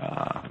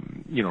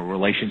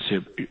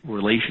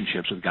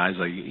relationships with guys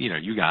like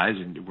you guys,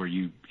 and where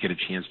you get a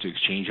chance to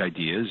exchange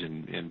ideas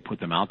and put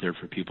them out there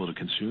for people to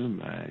consume.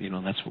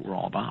 That's what we're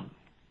all about.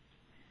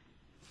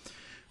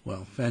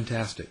 Well,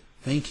 fantastic.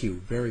 Thank you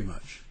very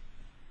much.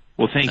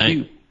 Well, thank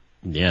you.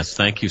 Yes,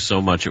 thank you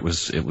so much. It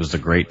was a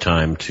great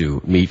time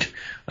to meet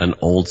an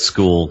old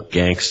school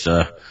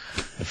gangsta,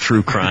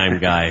 true crime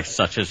guy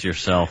such as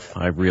yourself.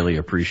 I really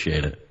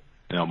appreciate it.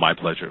 My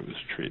pleasure. It was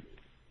a treat.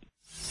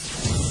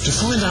 To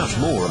find out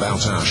more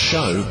about our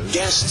show,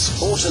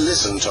 guests, or to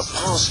listen to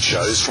past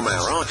shows from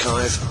our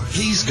archive,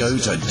 please go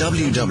to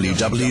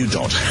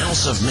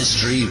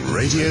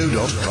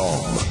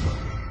www.houseofmysteryradio.com.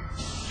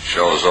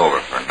 Show's over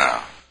for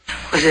now.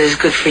 Was it as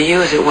good for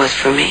you as it was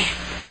for me?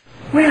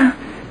 Well,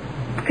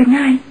 good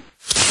night.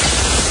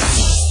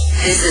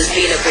 This has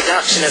been a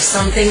production of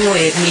Something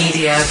Weird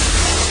Media.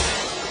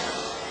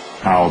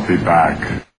 I'll be back.